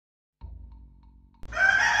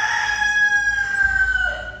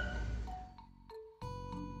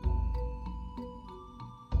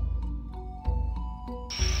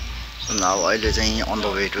Now अहिले चाहिँ on the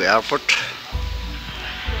way to airport.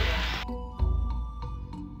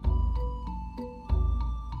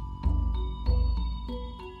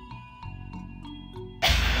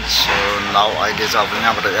 So now अहिले चाहिँ अब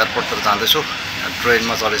यहाँबाट एयरपोर्ट तिर जाँदैछु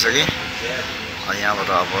ट्रेनमा चढिसकेँ यहाँबाट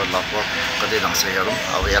अब लगभग कति लाग्छ हेरौँ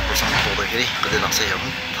अब एयरपोर्टसम्म पुग्दाखेरि कति लाग्छ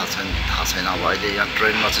हेरौँ थाहा छैन अब अहिले यहाँ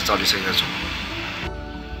ट्रेनमा चाहिँ चढिसकेको छु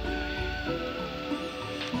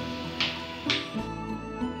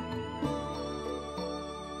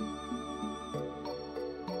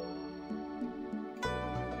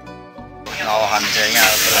अब हामी चाहिँ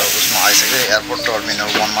यहाँ उसमा आइसक्यो एयरपोर्ट टर्मिनल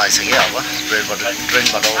 1 मा आइसक्यो अब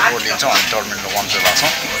ट्रेनबाट ओर्लिन्छौँ अनि टर्मिनल 1 तिर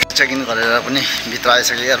लाग्छौँ चेक इन गरेर पनि भित्र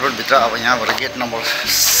आइसक्यो एयरपोर्ट भित्र अब यहाँबाट गेट नम्बर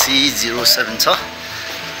C07 छ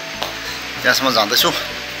त्यसमा जाँदैछु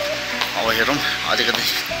अब हेरौँ अलिकति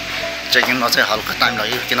चेक इनमा चाहिँ हल्का टाइम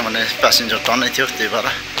लाग्यो किनभने प्यासेन्जर टर्नै थियो त्यही भएर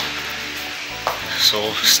so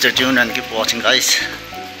stay tune and keep watching guys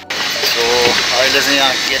so अहिले चाहिँ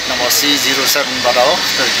यहाँ गेट नम्बर C07 बाट हो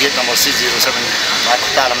गेट नम्बर C07 माथि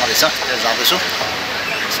तालामा रहेछ त्यहाँ जाँदैछु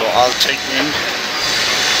सो अल चेक इन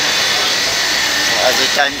अझै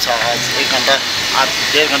टाइम छ अझ 1 घन्टा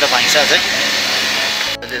 1.5 घन्टा बाँकी छ अझै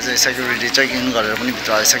अहिले चाहिँ सेक्युरिटी चेक इन गरेर पनि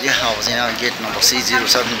भित्र आइसक्यो अब चाहिँ यहाँ गेट नम्बर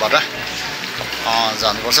C07 बाट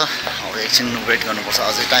जानुपर्छ अब एकछिन वेट गर्नुपर्छ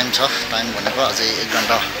अझै टाइम छ टाइम भनेको अझै 1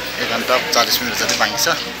 घन्टा 40 मिनट जति बाँकी छ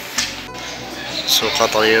सो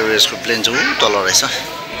कतार एयरवेजको प्लेन चाहिँ तल रहेछ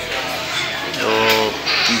यो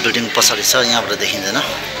बिल्डिङ पछाडि छ यहाँबाट देखिँदैन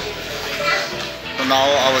नाउ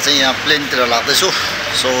अब चाहिँ यहाँ प्लेनतिर लाग्दैछु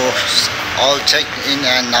so all check in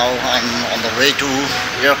and now I am on the way to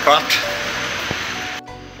aircraft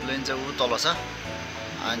plain चाहिँ तल छ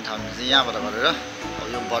अनि हामी चाहिँ यहाँबाट गरेर अब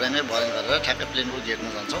यो बरेङै गरेर ठ्याक्कै प्लेनको गेटमा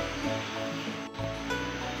जान्छौँ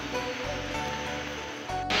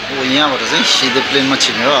हो यहाँबाट चाहिँ सिधै प्लेनमा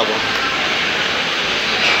छिर्ने हो अब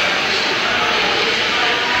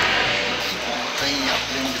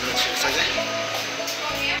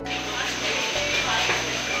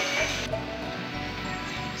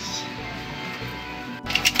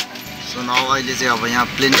So now अहिले चाहिँ अब यहाँ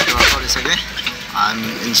plain चढिसकेँ I am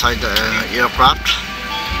inside the aircraft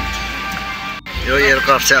यो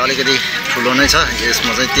एयरक्राफ्ट चाहिँ अलिकति ठुलो नै छ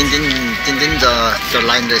यसमा चाहिँ तीन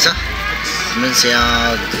लाइन रहेछ मिन्स यहाँ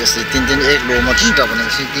यस्तै तीन एक रोमा 3टा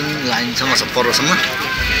भनेपछि 3 लाइनसम्म छ परसम्म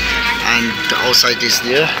and outside is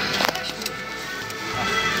there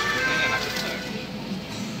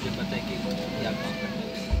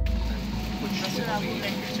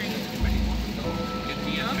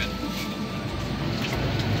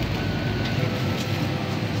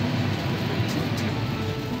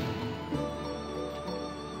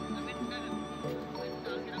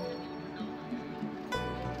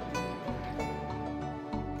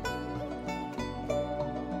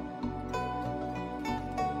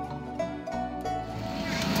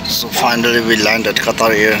So finally we land at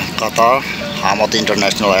Qatar Hamad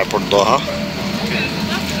International Airport Doha.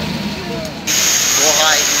 Doha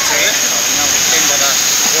आइपुग्यो यहाँ प्लेनबाट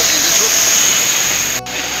ओर्लिँदैछु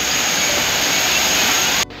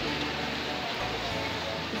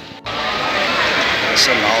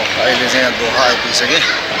सो नाउ अहिले चाहिँ यहाँ दोहा आइपुगिसक्यो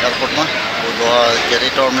एयरपोर्टमा दोहा के अरे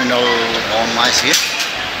टर्मिनल 1 मा आइसक्यो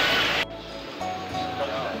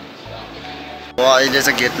अहिले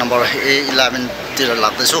चाहिँ गेट नम्बर A11 तिर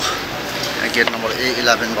लाग्दैछु गेट नम्बर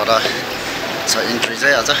A11 बाट छ इन्ट्री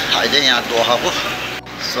चाहिँ आज अहिले यहाँ दोहाको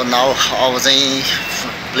सो नाउ अब चाहिँ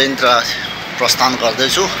प्लेनतिर प्रस्थान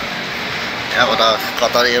गर्दैछु यहाँबाट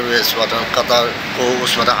कतार एयरवेजबाट कतारको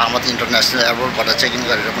उसबाट आमद इन्टरनेसनल एयरपोर्टबाट चेक इन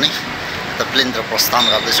गरेर पनि यता प्लेनतिर प्रस्थान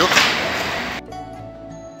गर्दैछु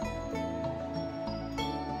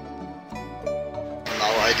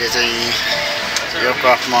नाउ अहिले चाहिँ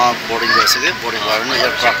एयरक्राफ्टमा बोर्डिङ गरिसकेँ बोर्डिङ भएर पनि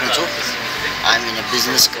एयरक्राफ्टमा छु I am in a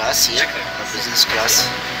business class here business class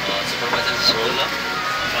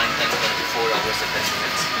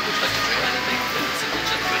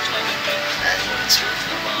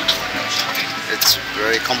It's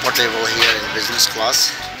very comfortable here in business class.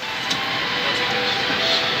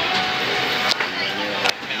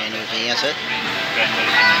 Menu here, sir.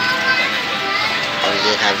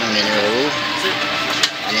 They have a menu.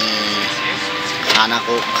 अनि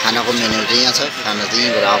खानाको मेन्यु चाहिँ यहाँ छ खाना चाहिँ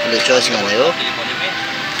यहीँबाट आफूले चोइस गर्ने हो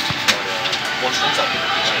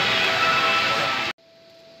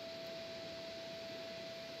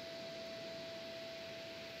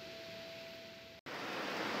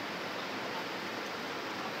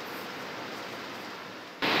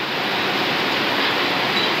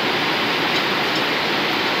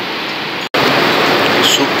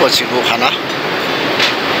सुप पछिको खाना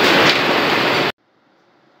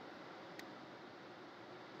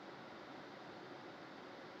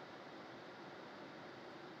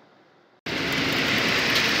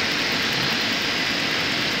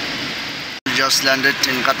just landed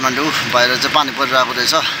in Kathmandu. बाहिर चाहिँ पानी परिरहेको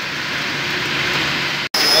रहेछ.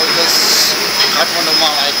 काठमाडौँमा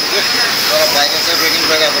आइपुग्यो तर बाहिर चाहिँ रेनिङ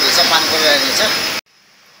गरिरहेको रहेछ, पानी परिरहेको रहेछ.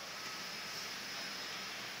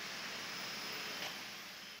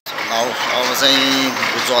 अब चाहिँ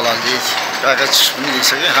उज्जवलाले प्याकेज पनि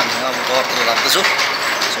दिइसक्यो. हामी अब घरतिर लाग्दैछु.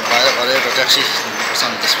 सो बाहिर गएर एउटा ट्याक्सी लिनुपर्छ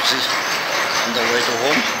अनि त्यसपछि on the way to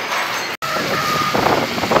home.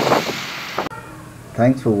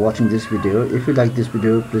 Thanks for watching this video. If you like this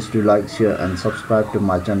video, please do like, share and subscribe to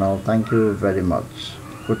my channel. Thank you very much.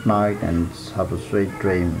 Good night and have a sweet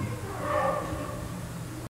dream.